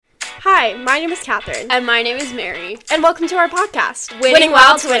Hi, my name is Catherine. And my name is Mary. And welcome to our podcast, Winning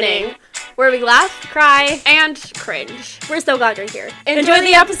While Twinning, where we laugh, cry, and cringe. We're so glad you're here. Enjoy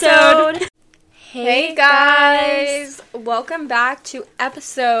the episode! Hey guys! Welcome back to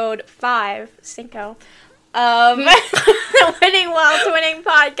episode 5, Cinco, of the Winning While Twinning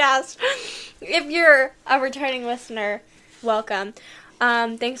podcast. If you're a returning listener, welcome.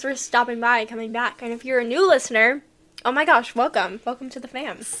 Thanks for stopping by and coming back. And if you're a new listener, oh my gosh, welcome. Welcome to the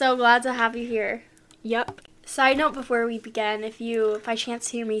fam. So glad to have you here. Yep. Side note before we begin, if you by chance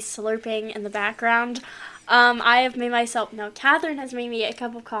hear me slurping in the background, Catherine has made me a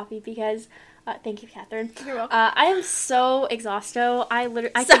cup of coffee because, thank you, Catherine. You're welcome. I am so exhausto. I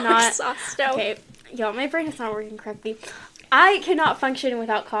cannot. Exhausto. Okay, my brain is not working correctly. I cannot function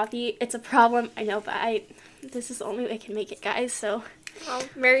without coffee. It's a problem, I know, but this is the only way I can make it, guys, so. Well,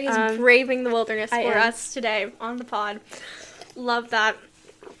 Mary is braving the wilderness for us today on the pod. Love that.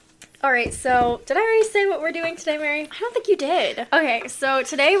 All right, so did I already say what we're doing today, Mary? I don't think you did. Okay, so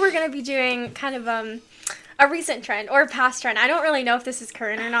today we're going to be doing kind of a recent trend or a past trend. I don't really know if this is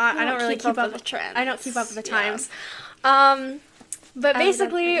current or not. I don't really keep up with the trends. I don't keep up with the times. Yeah. But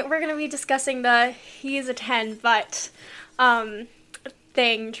basically, we're going to be discussing the he's a 10, but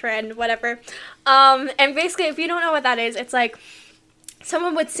thing, trend, whatever. And basically, if you don't know what that is, it's like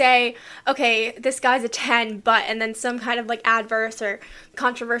someone would say, okay, this guy's a 10, but, and then some kind of, like, adverse or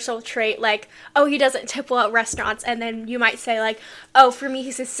controversial trait, like, oh, he doesn't tip well at restaurants, and then you might say, like, oh, for me,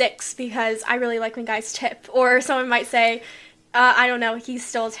 he's a 6 because I really like when guys tip, or someone might say, I don't know, he's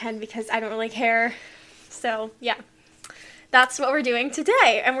still a 10 because I don't really care. So, yeah. That's what we're doing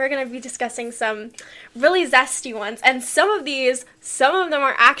today, and we're going to be discussing some really zesty ones, and some of them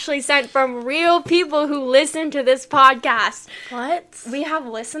are actually sent from real people who listen to this podcast. What? We have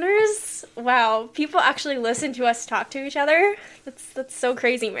listeners? Wow, people actually listen to us talk to each other? That's so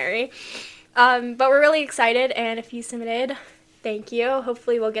crazy, Mary. But we're really excited, and if you submitted, thank you.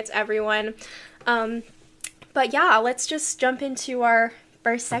 Hopefully we'll get to everyone. But yeah, let's just jump into our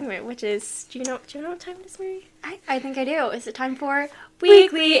first segment, which is, do you know what time it is, Mary? I think I do. Is it time for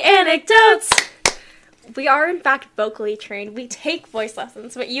Weekly Anecdotes? We are, in fact, vocally trained. We take voice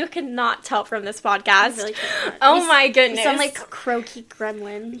lessons, but you cannot tell from this podcast. Really cannot. Oh my goodness. You sound like croaky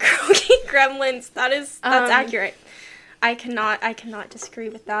gremlins. Croaky gremlins. That's accurate. I cannot disagree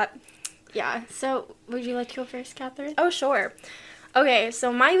with that. Yeah. So, would you like to go first, Catherine? Oh, sure. Okay,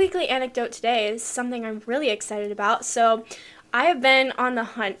 so my weekly anecdote today is something I'm really excited about. So, I have been on the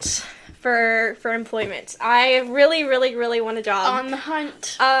hunt for employment. I really, really, really want a job. On the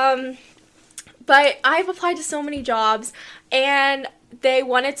hunt. But I've applied to so many jobs, and they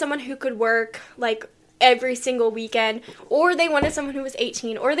wanted someone who could work, like, every single weekend, or they wanted someone who was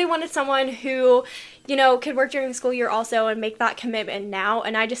 18, or they wanted someone who, you know, could work during the school year also and make that commitment now,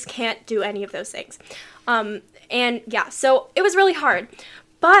 and I just can't do any of those things. And, yeah, so it was really hard.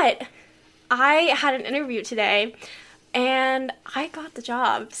 But I had an interview today, and I got the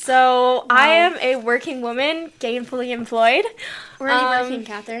job. So, wow. I am a working woman, gainfully employed. Where are you working,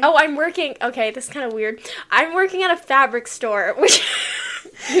 Catherine? Oh, I'm working, okay, this is kind of weird. I'm working at a fabric store, which,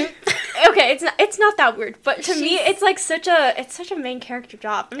 okay, it's not that weird, but to me, it's like such a main character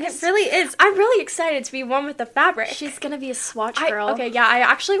job. It really is. I'm really excited to be one with the fabric. She's gonna be a swatch girl. I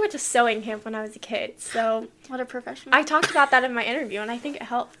actually went to sewing camp when I was a kid, so. What a professional. I talked about that in my interview, and I think it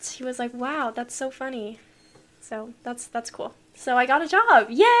helped. She was like, wow, that's so funny. So, that's cool. So, I got a job.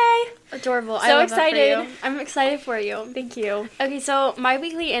 Yay! Adorable. So excited. That for you. I'm excited for you. Thank you. Okay, so my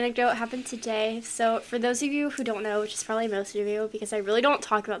weekly anecdote happened today. So, for those of you who don't know, which is probably most of you, because I really don't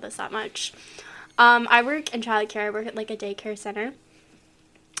talk about this that much, I work in childcare. I work at, like, a daycare center.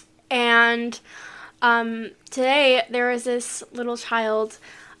 And today, there was this little child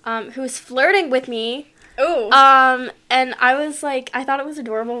who was flirting with me. Ooh. And I was like, I thought it was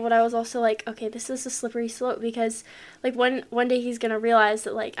adorable, but I was also like, okay, this is a slippery slope because, like, one day he's gonna realize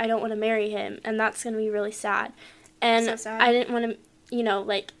that, like, I don't want to marry him, and that's gonna be really sad. And so sad. I didn't want to, you know,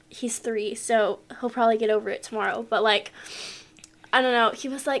 like, he's 3, so he'll probably get over it tomorrow. But, like, I don't know. He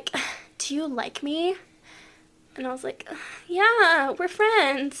was like, do you like me? And I was like, yeah, we're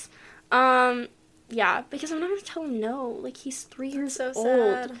friends. Yeah, because I'm not gonna tell him no. Like, he's 3 years old.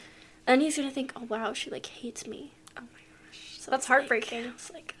 Sad. And he's gonna think, oh wow, she, like, hates me. Oh my gosh. So that's heartbreaking.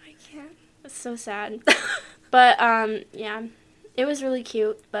 It's like, I can't. It's so sad. But, yeah. It was really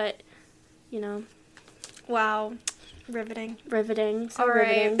cute, but, you know. Wow. Riveting. So all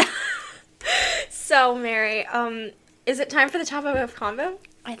right. riveting. So, Mary, is it time for the topic of convo?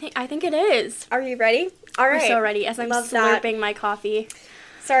 I think it is. Are you ready? All right. I'm so ready as I'm slurping my coffee.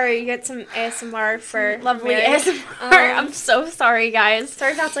 Sorry, you get some ASMR for Lovely Mary. ASMR. I'm so sorry, guys.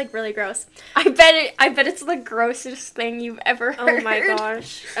 Sorry, that's like really gross. I bet it's the grossest thing you've ever heard. Oh my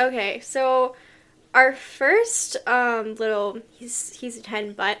gosh. Okay, so our first he's a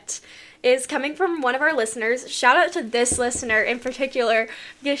 10 but is coming from one of our listeners. Shout out to this listener in particular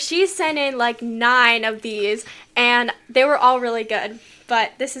because she sent in like 9 of these and they were all really good,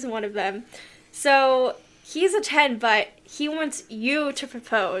 but this is one of them. So he's a 10 but he wants you to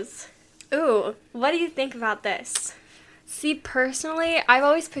propose. Ooh. What do you think about this? See, personally, I've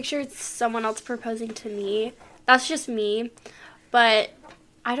always pictured someone else proposing to me. That's just me. But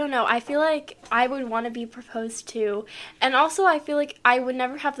I don't know. I feel like I would want to be proposed to. And also, I feel like I would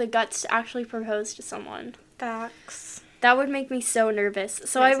never have the guts to actually propose to someone. Facts. That would make me so nervous.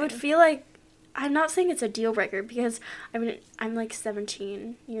 So I would feel like, I'm not saying it's a deal breaker because I'm like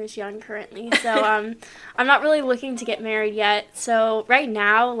 17 years young currently. So I'm not really looking to get married yet. So right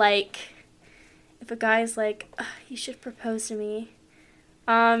now, like, if a guy's like, you should propose to me,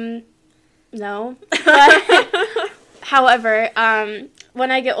 no. But, however, when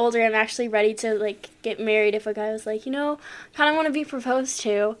I get older, I'm actually ready to, like, get married. If a guy was like, kind of want to be proposed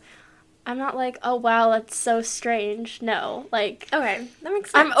to, I'm not like, oh, wow, that's so strange. No, like, Okay, that makes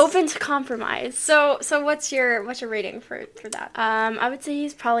sense. I'm open to compromise. So what's your rating for that? I would say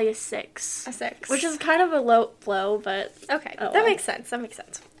he's probably a 6. A 6. Which is kind of a low blow, but... Okay, oh, that makes sense.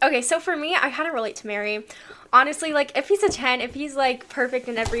 Okay, so for me, I kind of relate to Mary. Honestly, like, if he's a 10, if he's, like, perfect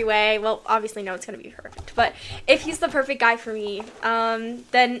in every way, well, obviously, no, it's going to be perfect, but if he's the perfect guy for me,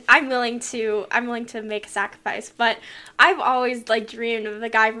 then I'm willing to make a sacrifice, but I've always, like, dreamed of a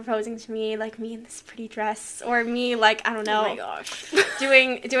guy proposing to me, like, me in this pretty dress, or me, like, I don't know, oh my gosh.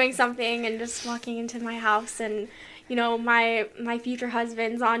 doing something and just walking into my house and, my future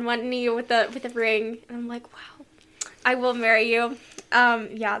husband's on one knee with a ring, and I'm like, wow, I will marry you.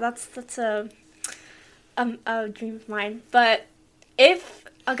 Yeah, that's a dream of mine. But if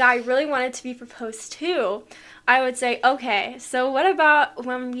a guy really wanted to be proposed to, I would say, okay, so what about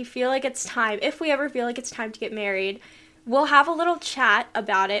when we feel like it's time, if we ever feel like it's time to get married, we'll have a little chat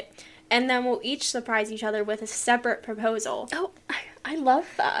about it, and then we'll each surprise each other with a separate proposal. Oh, I love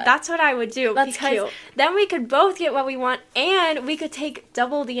that. That's what I would do. That's because cute. Then we could both get what we want, and we could take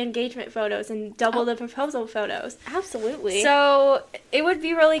double the engagement photos and double the proposal photos. Absolutely. So it would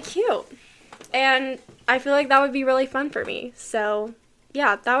be really cute. And I feel like that would be really fun for me. So,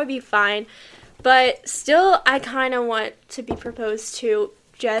 yeah, that would be fine. But still, I kind of want to be proposed to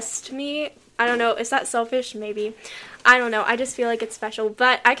just me. I don't know. Is that selfish? Maybe. I don't know. I just feel like it's special.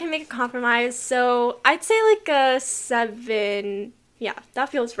 But I can make a compromise. So I'd say like a 7. Yeah, that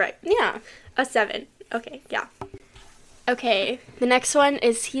feels right. Yeah. A 7. Okay, yeah. Okay, the next one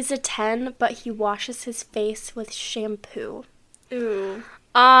is he's a 10, but he washes his face with shampoo. Ooh.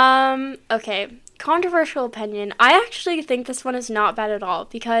 Okay, controversial opinion. I actually think this one is not bad at all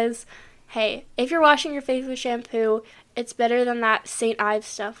because, hey, if you're washing your face with shampoo, it's better than that St. Ives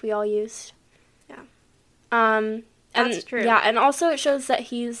stuff we all used. Yeah. That's true. Yeah, and also it shows that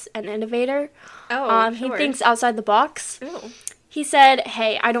he's an innovator. Oh, He sure. thinks outside the box. Ooh. He said,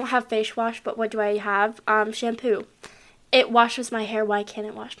 hey, I don't have face wash, but what do I have? Shampoo. It washes my hair. Why can't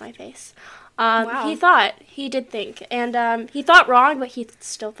it wash my face? Wow. He did think. And he thought wrong, but he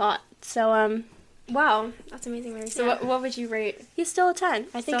still thought. So, Wow, that's amazing, Mary. So yeah. what would you rate? He's still a 10.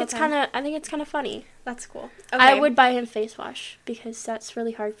 I think Still a it's 10? kind of funny. That's cool. I would buy him face wash because that's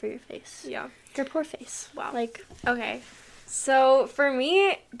really hard for your face. Yeah. Your poor face. Wow. Like, Okay. So for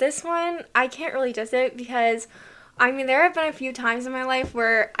me, this one, I can't really diss it because, I mean, there have been a few times in my life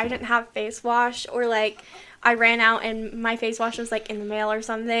where I didn't have face wash or, like, I ran out and my face wash was, like, in the mail or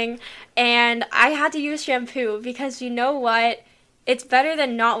something, and I had to use shampoo because you know what? It's better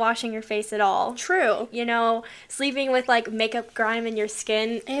than not washing your face at all. true. Sleeping with, like, makeup grime in your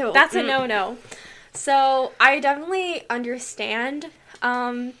skin, Ew. that's a no-no. So I definitely understand,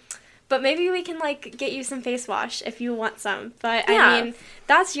 but maybe we can, like, get you some face wash if you want some. But, Yeah. I mean,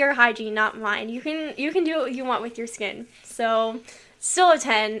 that's your hygiene, not mine. You can do what you want with your skin. So, still a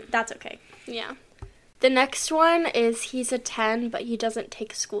 10. That's okay. Yeah. The next one is he's a 10, but he doesn't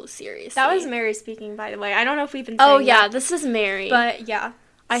take school seriously. That was Mary speaking, by the way. I don't know if we've been saying Oh, yeah, that, this is Mary. but, yeah.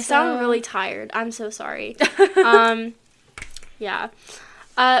 I sound really tired. I'm so sorry. Yeah.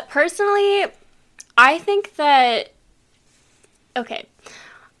 Personally, I think that... Okay.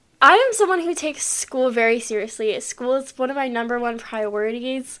 I am someone who takes school very seriously. School is one of my number one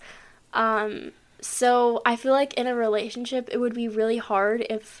priorities. So I feel like in a relationship, it would be really hard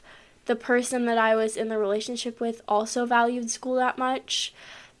if the person that I was in the relationship with also valued school that much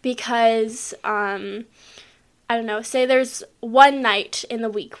because, I I don't know, say there's one night in the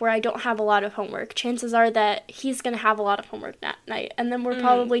week where I don't have a lot of homework, chances are that he's going to have a lot of homework that night, and then we're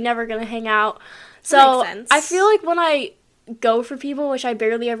probably never going to hang out. So I feel like when I go for people, which I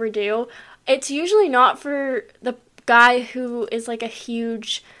barely ever do, it's usually not for the guy who is like a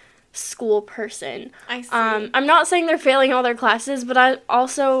huge school person. I see. I'm not saying they're failing all their classes, but I'm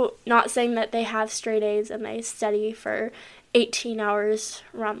also not saying that they have straight A's and they study for 18 hours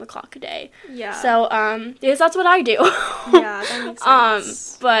around the clock a day. Yeah. So, because that's what I do. Yeah, that makes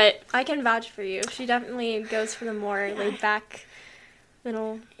sense. But I can vouch for you. She definitely goes for the more laid back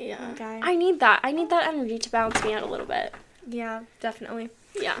little guy. I need that. I need that energy to balance me out a little bit. Yeah, definitely.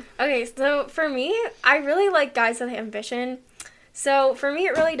 Yeah. Okay, so for me, I really like guys with ambition. So for me,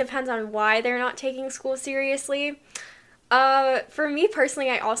 it really depends on why they're not taking school seriously. For me personally,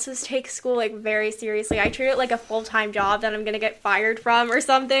 I also take school like very seriously. I treat it like a full-time job that I'm gonna get fired from or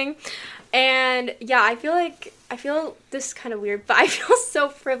something. And yeah, I feel this is kind of weird, but I feel so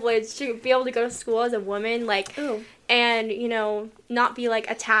privileged to be able to go to school as a woman, like, Ooh. and you know, not be like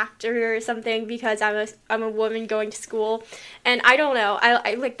attacked or something because I'm a woman going to school. And I don't know,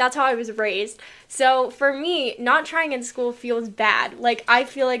 I like that's how I was raised. So for me, not trying in school feels bad. Like I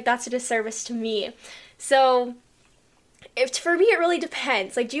feel like that's a disservice to me. So for me, it really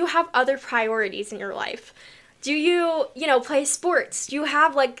depends. Like, do you have other priorities in your life? Do you play sports? Do you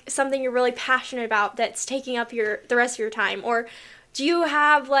have, like, something you're really passionate about that's taking up the rest of your time? Or do you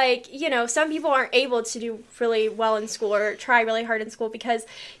have, like, some people aren't able to do really well in school or try really hard in school because,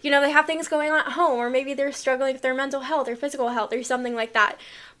 they have things going on at home, or maybe they're struggling with their mental health or physical health or something like that.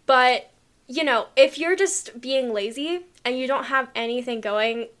 But, if you're just being lazy and you don't have anything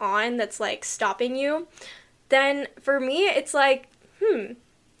going on that's, like, stopping you, then for me, it's like,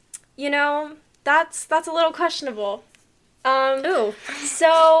 that's a little questionable. Ooh.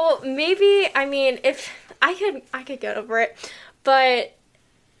 So maybe, if I could get over it, but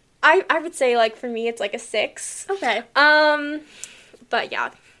I would say, like, for me, it's like a 6. Okay. But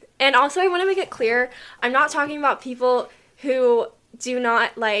yeah. And also, I want to make it clear, I'm not talking about people who do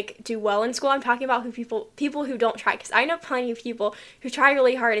not, like, do well in school. I'm talking about people who don't try, because I know plenty of people who try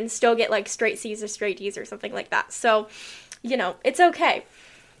really hard and still get, like, straight C's or straight D's or something like that. So, it's okay.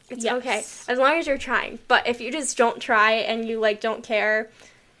 It's okay, as long as you're trying. But if you just don't try and you, like, don't care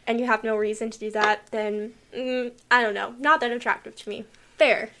and you have no reason to do that, then, I don't know, not that attractive to me.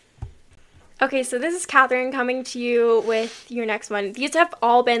 Fair. Okay, so this is Catherine coming to you with your next one. These have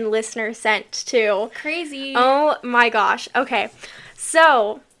all been listener sent, too. Crazy. Oh, my gosh. Okay,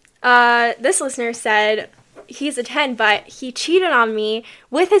 so this listener said he's a 10, but he cheated on me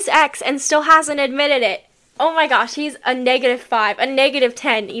with his ex and still hasn't admitted it. Oh, my gosh, he's a -5, a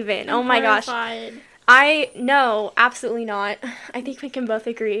 -10 even. Oh, my gosh. No, absolutely not. I think we can both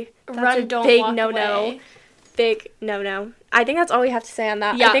agree. That's a don't big walk no-no. away. Big no-no. I think that's all we have to say on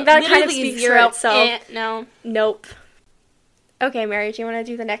that. Yeah, I think that kind of literally speaks for itself. No. Nope. Okay, Mary, do you want to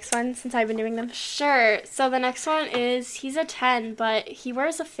do the next one since I've been doing them? Sure. So the next one is, he's a 10, but he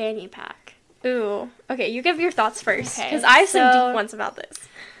wears a fanny pack. Ooh. Okay, you give your thoughts first, Okay, because I have some deep ones about this.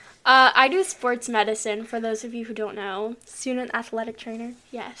 I do sports medicine, for those of you who don't know. Student athletic trainer.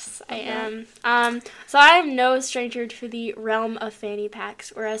 Yes, I am. So I am no stranger to the realm of fanny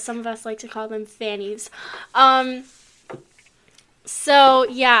packs, or as some of us like to call them, fannies. So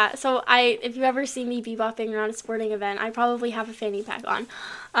if you ever see me bebopping around a sporting event, I probably have a fanny pack on.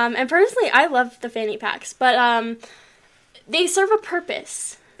 And personally, I love the fanny packs, but they serve a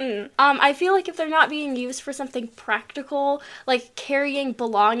purpose. I feel like if they're not being used for something practical, like carrying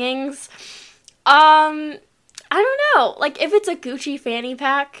belongings, I don't know. Like, if it's a Gucci fanny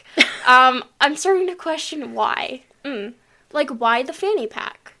pack, I'm starting to question why. Like, why the fanny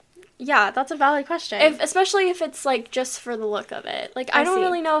pack? Yeah, that's a valid question. Especially if it's, like, just for the look of it. Like, I don't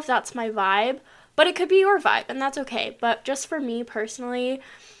really know if that's my vibe, but it could be your vibe, and that's okay. But just for me, personally,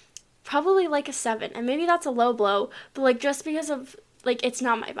 probably, like, a 7. And maybe that's a low blow, but, like, just because of... Like, it's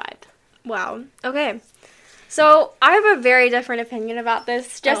not my vibe. Wow. Okay. So, I have a very different opinion about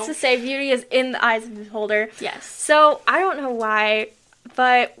this. Just to say, beauty is in the eyes of the beholder. Yes. So, I don't know why,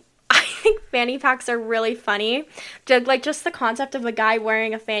 but I think fanny packs are really funny. Like, just the concept of a guy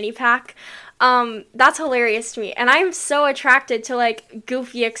wearing a fanny pack. That's hilarious to me. And I'm so attracted to, like,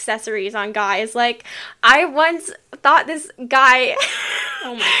 goofy accessories on guys. Like, I once thought this guy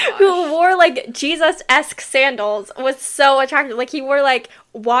oh my gosh. who wore, like, Jesus-esque sandals was so attractive. Like, he wore, like,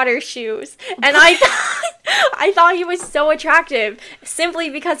 water shoes. And I thought he was so attractive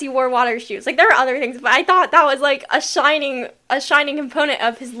simply because he wore water shoes. Like, there are other things, but I thought that was, like, a shining component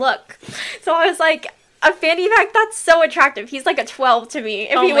of his look. So I was like, a fanny pack, that's so attractive. He's like a 12 to me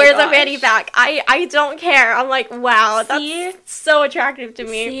if he wears a fanny pack. I don't care. I'm like, wow, that's so attractive to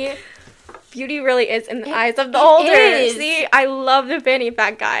me. See? Beauty really is in the eyes of the beholder. Is. See, I love the fanny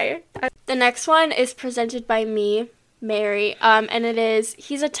pack guy. The next one is presented by me, Mary, and it is,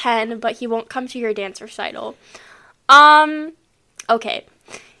 he's a 10, but he won't come to your dance recital. Okay,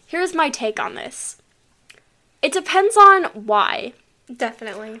 here's my take on this. It depends on why.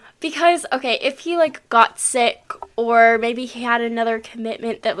 Definitely. Because, okay, if he, like, got sick, or maybe he had another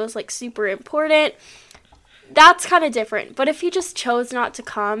commitment that was, like, super important, that's kind of different. But if he just chose not to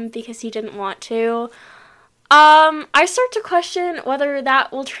come because he didn't want to, I start to question whether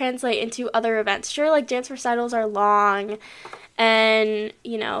that will translate into other events. Sure, like, dance recitals are long, and,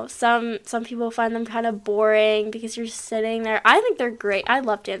 you know, some people find them kind of boring because you're just sitting there. I think they're great. I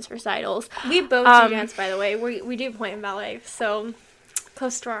love dance recitals. We both do dance, by the way. We do point in ballet, so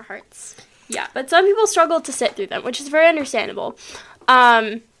close to our hearts. Yeah, but some people struggle to sit through them, which is very understandable.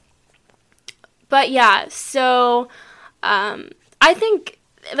 But yeah, so I think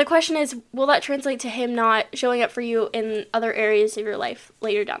the question is, will that translate to him not showing up for you in other areas of your life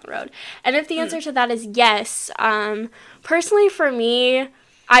later down the road? And if the answer to that is yes, personally for me,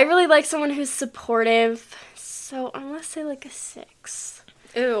 I really like someone who's supportive. So I'm going to say like a 6.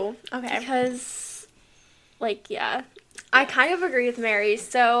 Ooh, okay. Because, like, yeah. I kind of agree with Mary.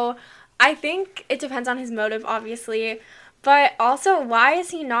 So I think it depends on his motive, obviously. But also, why is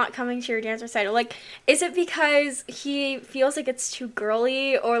he not coming to your dance recital? Like, is it because he feels like it's too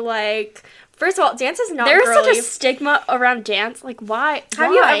girly? Or, like, first of all, dance is not girly. There's such a stigma around dance. Like, why?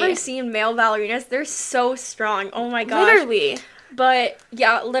 Have you ever seen male ballerinas? They're so strong. Oh, my gosh. Literally. But,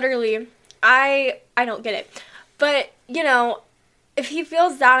 yeah, literally. I don't get it. But, you know, if he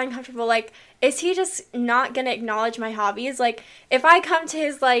feels that uncomfortable, like, is he just not gonna acknowledge my hobbies? Like, if I come to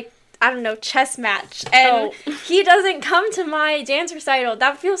his, like, I don't know, chess match, and he doesn't come to my dance recital,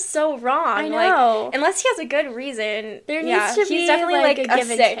 that feels so wrong. I know. Like, unless he has a good reason. There needs to be definitely like a give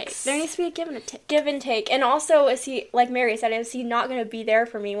and 6. take. There needs to be a give and a take. Give and take. And also, is he, like Mary said, is he not going to be there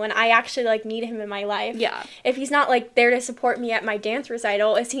for me when I actually, like, need him in my life? Yeah. If he's not, like, there to support me at my dance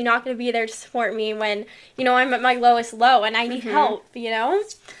recital, is he not going to be there to support me when, you know, I'm at my lowest low and I need help, you know?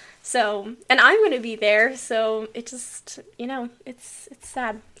 So, and I'm going to be there, so it just, you know, it's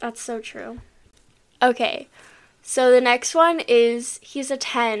sad. That's so true. Okay, so the next one is, he's a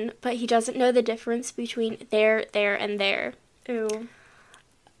 10, but he doesn't know the difference between there, and there. Ooh.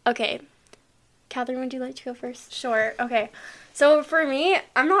 Okay. Catherine, would you like to go first? Sure, okay. So for me,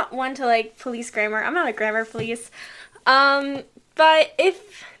 I'm not one to, like, police grammar. I'm not a grammar police. But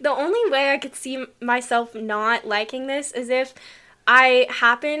if the only way I could see myself not liking this is if I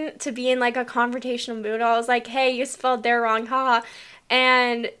happen to be in, like, a confrontational mood. I was like, hey, you spelled there wrong, haha.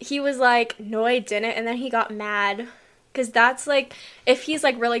 And he was like, no, I didn't. And then he got mad. Because that's, like, if he's,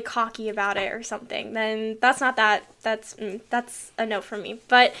 like, really cocky about it or something, then that's not that. That's a no from me.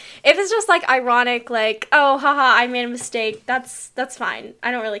 But if it's just, like, ironic, like, oh, haha, I made a mistake, that's fine.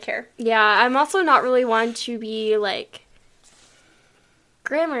 I don't really care. Yeah, I'm also not really one to be, like,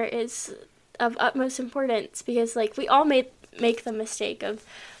 grammar is of utmost importance. Because, like, we all make the mistake of,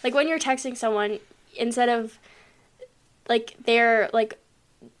 like, when you're texting someone, instead of, like, they're, like,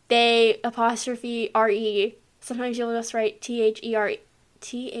 they apostrophe R-E, sometimes you'll just write T-H-E-R-E.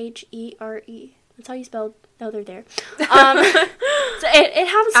 T-H-E-R-E. That's how you spell, no, they're there. So it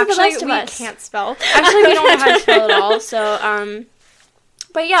happens to the best of us. Actually, we can't spell. Actually, we don't know how to spell at all, so,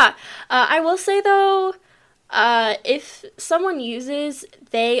 but yeah, I will say, though, if someone uses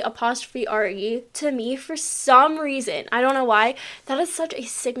they apostrophe R-E, to me, for some reason, I don't know why, that is such a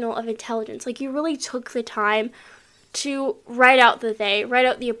signal of intelligence. Like, you really took the time to write out the they, write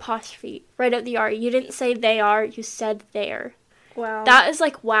out the apostrophe, write out the R. You didn't say they are, you said there. Wow. That is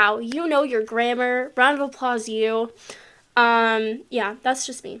like, wow, you know your grammar. Round of applause, you. Yeah, that's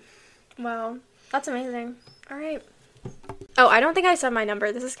just me. Wow. That's amazing. All right. Oh, I don't think I said my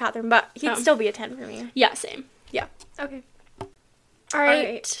number. This is Catherine, but he'd still be a 10 for me. Yeah, same. Yeah. Okay. All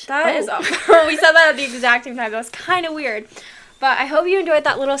right. That is all. We said that at the exact same time. That was kind of weird. But I hope you enjoyed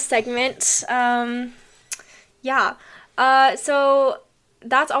that little segment. Yeah. So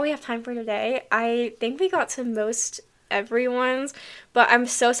that's all we have time for today. I think we got to most everyone's, but I'm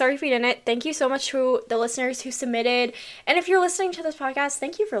so sorry if we didn't. Thank you so much to the listeners who submitted. And if you're listening to this podcast,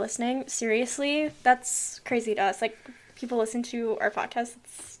 thank you for listening. Seriously, that's crazy to us. Like, people listen to our podcast.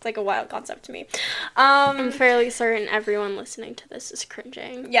 It's like a wild concept to me. I'm fairly certain everyone listening to this is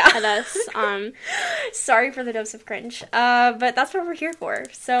cringing at us. Sorry for the dose of cringe. But that's what we're here for.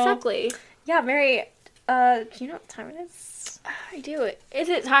 So exactly. Yeah, Mary, do you know what time it is? I do. Is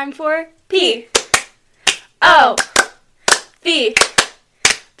it time for P?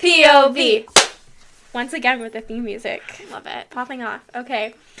 POV. Once again with the theme music. Love it. Popping off.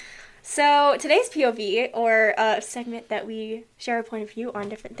 Okay. So today's POV, or a segment that we share a point of view on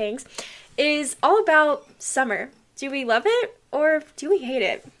different things, is all about summer. Do we love it or do we hate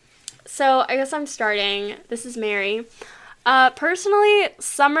it? So I guess I'm starting. This is Mary. Personally,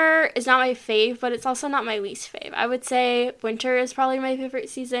 summer is not my fave, but it's also not my least fave. I would say winter is probably my favorite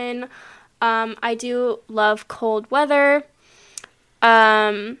season. I do love cold weather.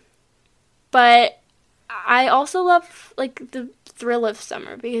 But I also love, like, the thrill of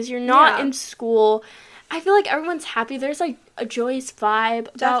summer because you're not in school. I feel like everyone's happy. There's, like, a joyous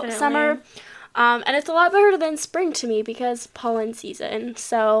vibe about summer. And it's a lot better than spring to me because pollen season.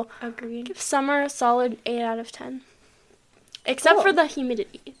 So, agreed. Give summer a solid 8 out of 10. Except for the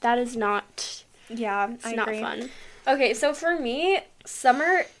humidity. That is not... Yeah, it's not fun. Okay, so for me,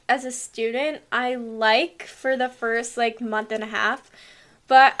 summer as a student, I like for the first, like, month and a half.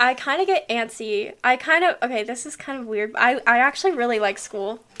 But I kind of get antsy. Okay, this is kind of weird, but I actually really like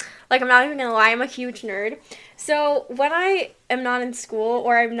school. Like, I'm not even gonna lie, I'm a huge nerd. So, when I am not in school,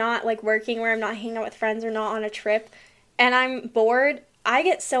 or I'm not, like, working, or I'm not hanging out with friends, or not on a trip, and I'm bored, I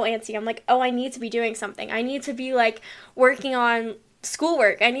get so antsy. I'm like, oh, I need to be doing something. I need to be, like, working on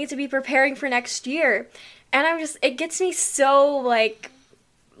schoolwork. I need to be preparing for next year. And it gets me so, like,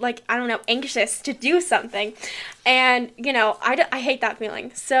 I don't know, anxious to do something. And, you know, I hate that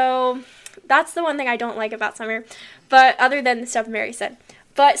feeling. So that's the one thing I don't like about summer. But other than the stuff Mary said.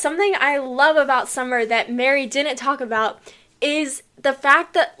 But something I love about summer that Mary didn't talk about is the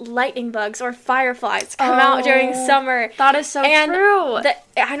fact that lightning bugs or fireflies come out during summer. That is so true.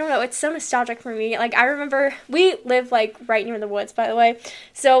 I don't know, it's so nostalgic for me. Like, I remember, we live, like, right near the woods, by the way.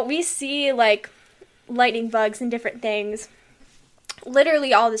 So we see, like, lightning bugs and different things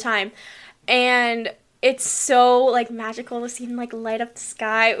literally all the time, and it's so, like, magical to see them, like, light up the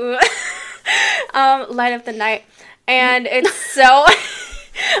sky. Light up the night, and it's so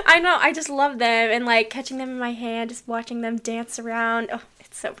I know, I just love them, and, like, catching them in my hand, just watching them dance around. Oh,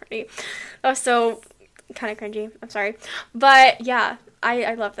 it's so pretty. Oh, so kind of cringy, I'm sorry, but yeah,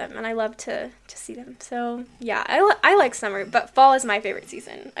 I love them, and I love to see them. So, yeah, I like summer, but fall is my favorite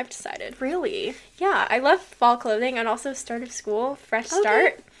season, I've decided. Really? Yeah, I love fall clothing, and also start of school, fresh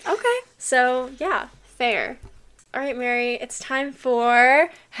start. Okay. So, yeah. Fair. All right, Mary, it's time for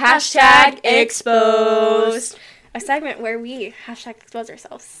 #exposed, a segment where we #expose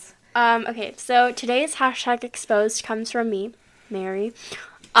ourselves. Okay, so today's #exposed comes from me, Mary.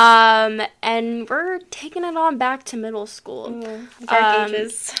 And we're taking it on back to middle school. Dark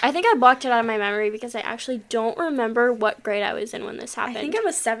ages. I think I blocked it out of my memory because I actually don't remember what grade I was in when this happened. I think it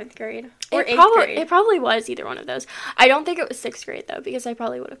was 7th grade or 8th grade. It probably was either one of those. I don't think it was 6th grade, though, because I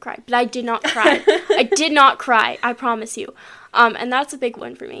probably would have cried. But I did not cry. I did not cry, I promise you. And that's a big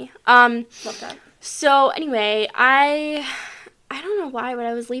win for me. Love that. So, anyway, I don't know why, but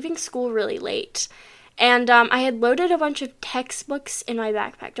I was leaving school really late. And I had loaded a bunch of textbooks in my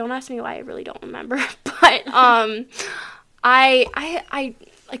backpack. Don't ask me why, I really don't remember. But I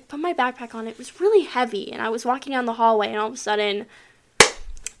like put my backpack on. It was really heavy, and I was walking down the hallway, and all of a sudden,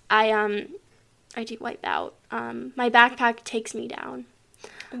 I do wipe out. My backpack takes me down.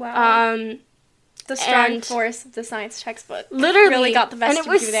 Wow. The strong force of the science textbook literally really got the best of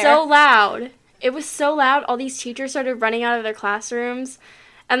you there. And it was so loud. It was so loud. All these teachers started running out of their classrooms.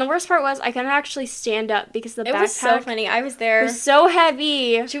 And the worst part was I couldn't actually stand up because the backpack... It was so funny. I was there. It was so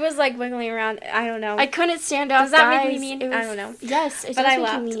heavy. She was, like, wiggling around. I don't know. I couldn't stand up, Does that make me mean? I don't know. Yes, it does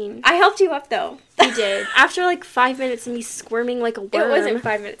make me mean. I helped you up, though. You did. After, like, 5 minutes of me squirming like a worm. It wasn't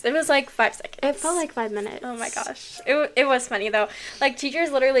 5 minutes. It was, like, 5 seconds. It felt like 5 minutes. Oh, my gosh. It was funny, though. Like,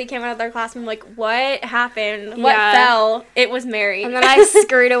 teachers literally came out of their classroom like, what happened? What fell? It was Mary. And then I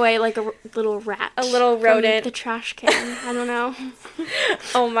scurried away like a little rat. A little rodent. The trash can. I don't know.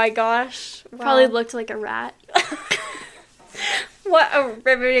 Oh, my gosh. Wow. Probably looked like a rat. What a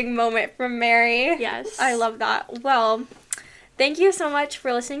riveting moment from Mary. Yes. I love that. Well, thank you so much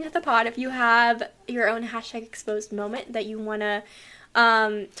for listening to the pod. If you have your own #exposed moment that you want to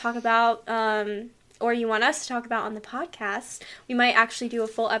talk about or you want us to talk about on the podcast, we might actually do a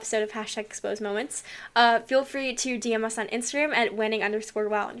full episode of #exposed moments. Feel free to DM us on Instagram at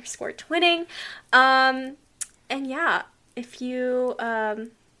winning_while_twinning. And yeah, if you...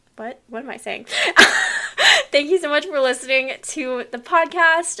 What am I saying? Thank you so much for listening to the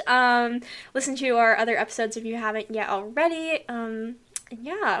podcast. Listen to our other episodes if you haven't yet already.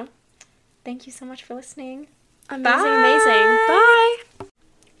 Yeah. Thank you so much for listening. Amazing. Bye.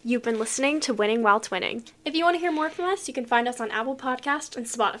 You've been listening to Winning While Twinning. If you want to hear more from us, you can find us on Apple Podcasts and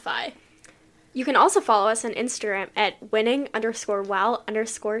Spotify. You can also follow us on Instagram at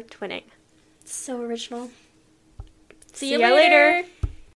winning_well_twinning. So original. See you later.